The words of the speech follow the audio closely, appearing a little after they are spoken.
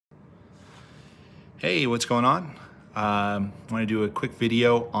Hey, what's going on? I want to do a quick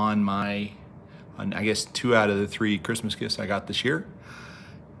video on I guess 2 out of the 3 Christmas gifts I got this year.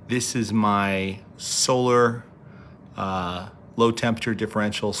 This is my solar low temperature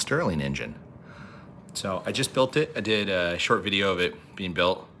differential Stirling engine. So I just built it. I did a short video of it being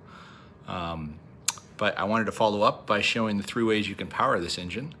built. But I wanted to follow up by showing the 3 ways you can power this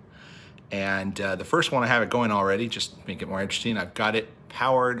engine. And the first one, I have it going already, just to make it more interesting. I've got it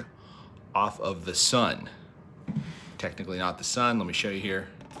powered off of the sun. Technically not the sun, let me show you here.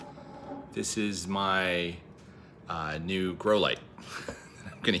 This is my new grow light that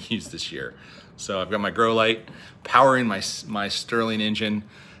I'm gonna use this year. So I've got my grow light powering my Stirling engine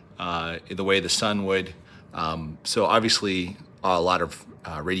the way the sun would. So obviously a lot of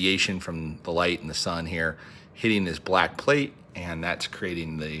radiation from the light and the sun here hitting this black plate, and that's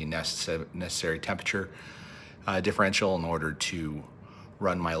creating the necessary temperature differential in order to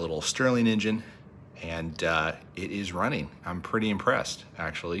run my little Stirling engine, and it is running. I'm pretty impressed,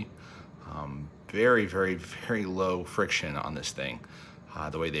 actually. Very, very, very low friction on this thing,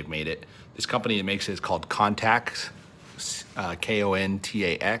 the way they've made it. This company that makes it is called Kontax,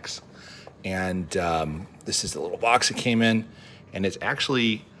 K-O-N-T-A-X, and this is the little box it came in, and it's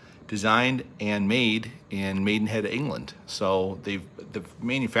actually designed and made in Maidenhead, England. So the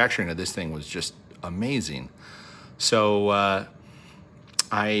manufacturing of this thing was just amazing. So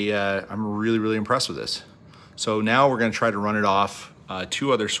I'm really, really impressed with this. So now we're gonna try to run it off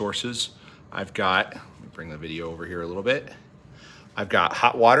 2 other sources. I've got, let me bring the video over here a little bit. I've got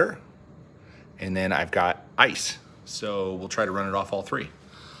hot water, and then I've got ice. So we'll try to run it off all 3.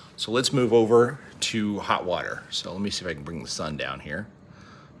 So let's move over to hot water. So let me see if I can bring the sun down here.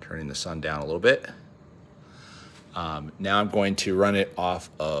 Turning the sun down a little bit. Now I'm going to run it off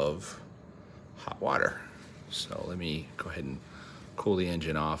of hot water. So let me go ahead and cool the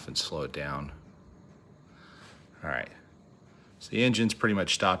engine off and slow it down. All right, so the engine's pretty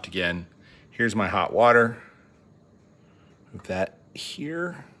much stopped again. Here's my hot water. Move that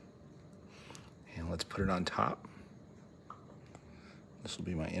here, and let's put it on top. This will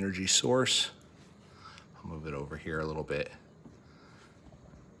be my energy source. I'll move it over here a little bit.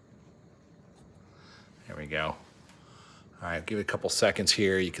 There we go. All right, give it a couple seconds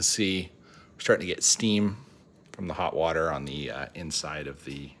here. You can see we're starting to get steam from the hot water on the inside of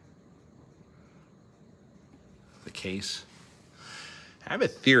the case. I have a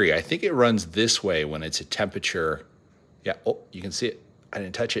theory. I think it runs this way when it's a temperature. Yeah, oh, you can see it. I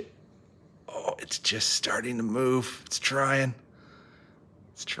didn't touch it. Oh, it's just starting to move. It's trying.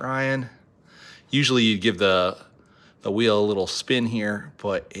 It's trying. Usually you'd give the wheel a little spin here,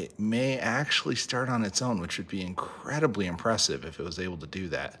 but it may actually start on its own, which would be incredibly impressive if it was able to do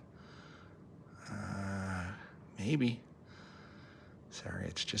that. Maybe. Sorry,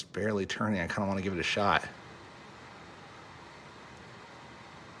 it's just barely turning. I kind of want to give it a shot.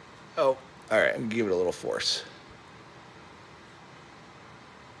 Oh, all right, I'm gonna give it a little force.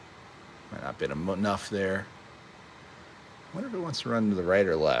 Might not been enough there. I wonder if it wants to run to the right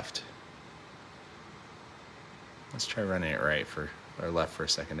or left. Let's try running it right or left for a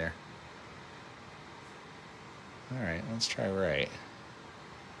second there. All right, let's try right.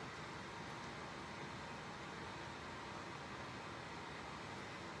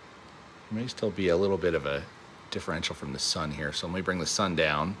 There may still be a little bit of a differential from the sun here, so let me bring the sun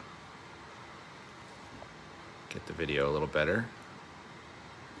down. Get the video a little better.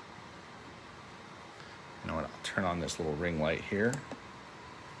 You know what, I'll turn on this little ring light here.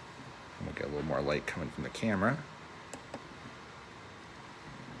 And we'll get a little more light coming from the camera.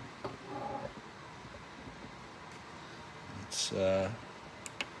 Let's there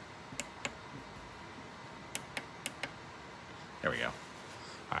we go.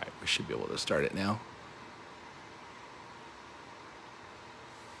 All right, we should be able to start it now.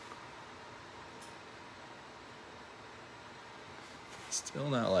 Still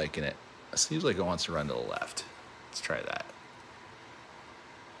not liking it. It seems like it wants to run to the left. Let's try that.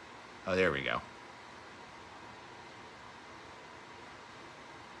 Oh, there we go.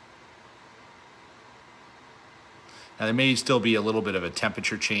 Now there may still be a little bit of a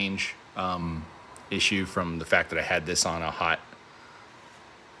temperature change issue from the fact that I had this on a hot,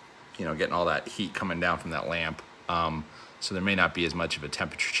 you know, getting all that heat coming down from that lamp. So there may not be as much of a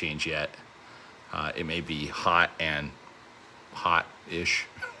temperature change yet. It may be hot and hot-ish.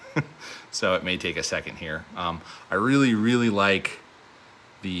 So it may take a second here. I really, really like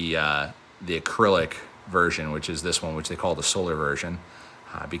the acrylic version, which is this one, which they call the solar version,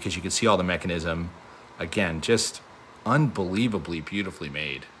 because you can see all the mechanism. Again, just unbelievably beautifully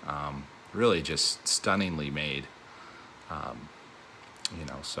made. Really just stunningly made. You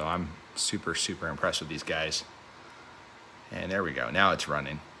know, so I'm super, super impressed with these guys. And there we go. Now it's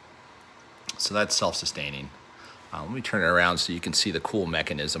running. So that's self-sustaining. Let me turn it around so you can see the cool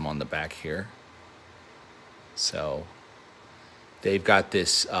mechanism on the back here. So they've got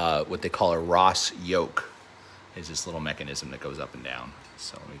this, what they call a Ross yoke, is this little mechanism that goes up and down.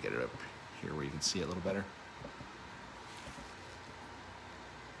 So let me get it up here where you can see it a little better.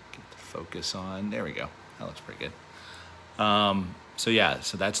 Get the focus on. There we go. That looks pretty good. So yeah,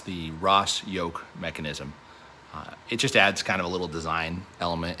 so that's the Ross yoke mechanism. It just adds kind of a little design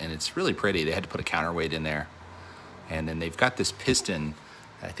element, and it's really pretty. They had to put a counterweight in there. And then they've got this piston,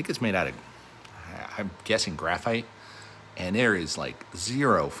 I think it's made out of, I'm guessing graphite, and there is like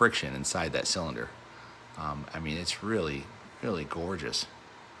zero friction inside that cylinder. I mean, it's really, really gorgeous.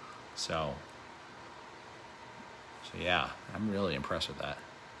 So yeah, I'm really impressed with that.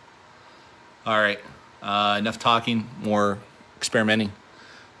 All right, enough talking, more experimenting.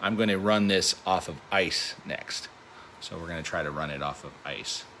 I'm going to run this off of ice next. So we're going to try to run it off of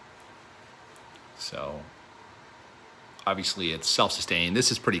ice. So obviously it's self-sustaining.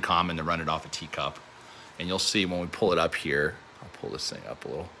 This is pretty common to run it off a teacup. And you'll see when we pull it up here, I'll pull this thing up a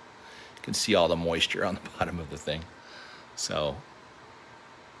little. You can see all the moisture on the bottom of the thing. So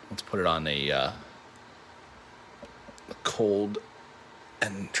let's put it on a cold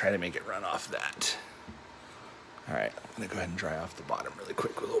and try to make it run off that. All right, I'm gonna go ahead and dry off the bottom really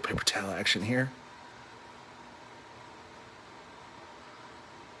quick with a little paper towel action here.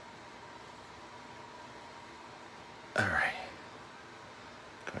 All right,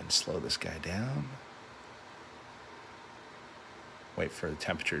 go ahead and slow this guy down. Wait for the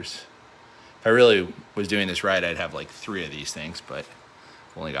temperatures. If I really was doing this right, I'd have like 3 of these things, but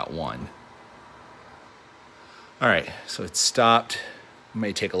I've only got 1. All right, so it's stopped. It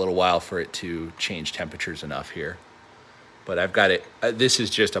may take a little while for it to change temperatures enough here, but I've got it. This is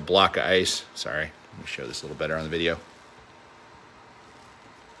just a block of ice. Sorry, let me show this a little better on the video.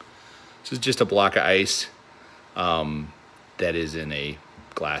 This is just a block of ice that is in a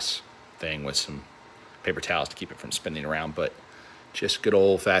glass thing with some paper towels to keep it from spinning around, but just good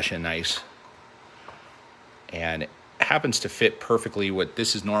old-fashioned ice. And it happens to fit perfectly. What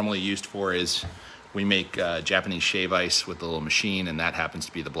this is normally used for is we make Japanese shave ice with the little machine, and that happens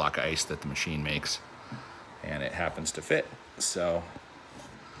to be the block of ice that the machine makes. And it happens to fit. So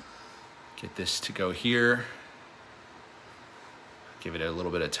get this to go here. Give it a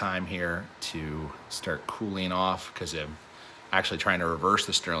little bit of time here to start cooling off, because I'm actually trying to reverse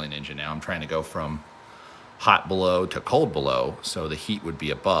the Stirling engine now. I'm trying to go from hot below to cold below, so the heat would be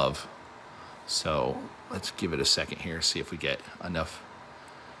above. So let's give it a second here, see if we get enough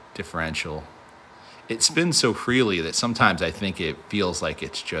differential. It spins so freely that sometimes I think it feels like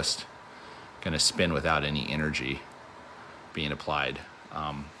it's just gonna spin without any energy being applied.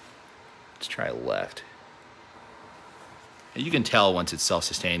 Let's try left. You can tell once it's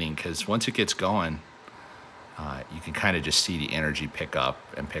self-sustaining, because once it gets going, you can kind of just see the energy pick up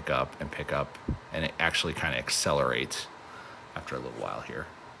and pick up and pick up, and it actually kind of accelerates after a little while here.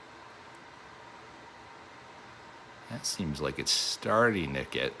 That seems like it's starting to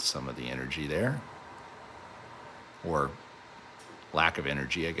get some of the energy there, or lack of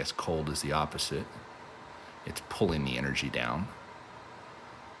energy. I guess cold is the opposite. It's pulling the energy down.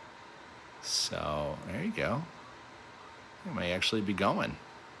 So there you go. It may actually be going.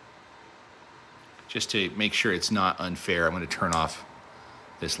 Just to make sure it's not unfair, I'm going to turn off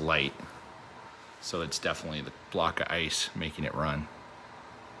this light. So it's definitely the block of ice making it run.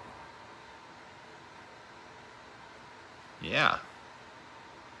 Yeah.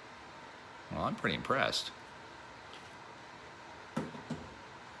 Well, I'm pretty impressed.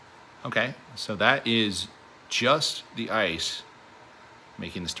 Okay, so that is just the ice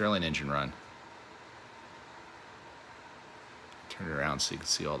making the Stirling engine run. Turn it around so you can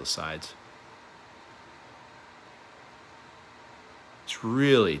see all the sides. It's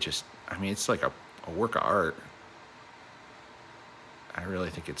really just, I mean, it's like a work of art. I really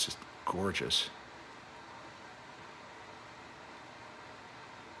think it's just gorgeous.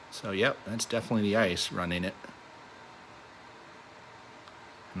 So yep, that's definitely the ice running it.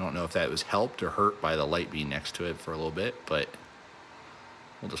 I don't know if that was helped or hurt by the light being next to it for a little bit, but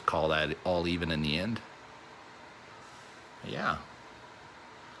we'll just call that all even in the end. Yeah.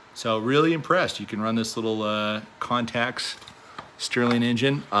 So really impressed. You can run this little Kontax Stirling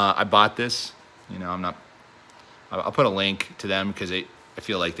engine. I bought this. You know, I'll put a link to them because I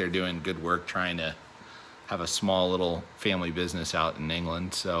feel like they're doing good work trying to have a small little family business out in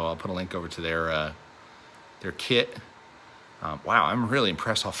England. So I'll put a link over to their kit. Wow, I'm really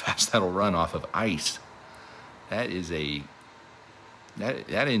impressed how fast that'll run off of ice. That is a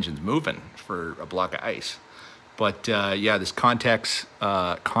that engine's moving for a block of ice. But yeah, this Kontax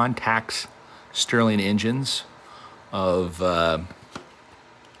Stirling Engines of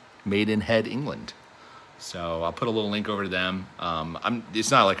Maidenhead, England. So I'll put a little link over to them.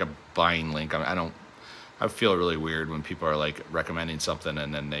 It's not like a buying link. I feel really weird when people are like recommending something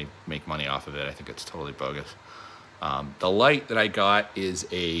and then they make money off of it. I think it's totally bogus. The light that I got is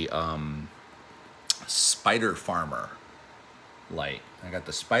a Spider Farmer light. I got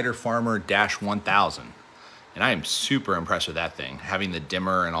the Spider Farmer Dash 1000, and I am super impressed with that thing. Having the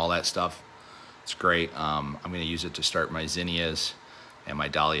dimmer and all that stuff, it's great. I'm going to use it to start my zinnias and my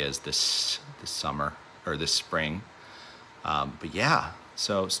dahlias this summer or this spring. But yeah,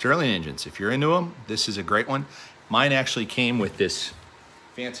 so Stirling engines, if you're into them, this is a great one. Mine actually came with this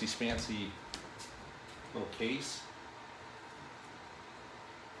fancy little case.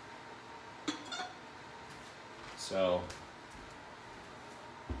 So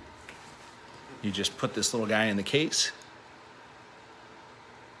you just put this little guy in the case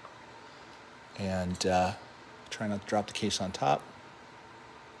and try not to drop the case on top.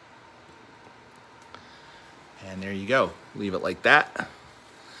 And there you go. Leave it like that.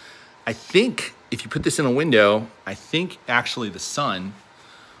 I think if you put this in a window, I think actually the sun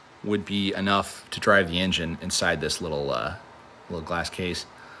would be enough to drive the engine inside this little glass case.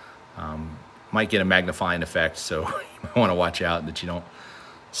 Might get a magnifying effect, so you might want to watch out that you don't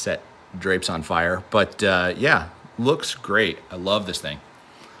set drapes on fire. But yeah, looks great. I love this thing.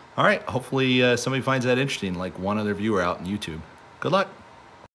 All right, hopefully somebody finds that interesting, like one other viewer out on YouTube. Good luck.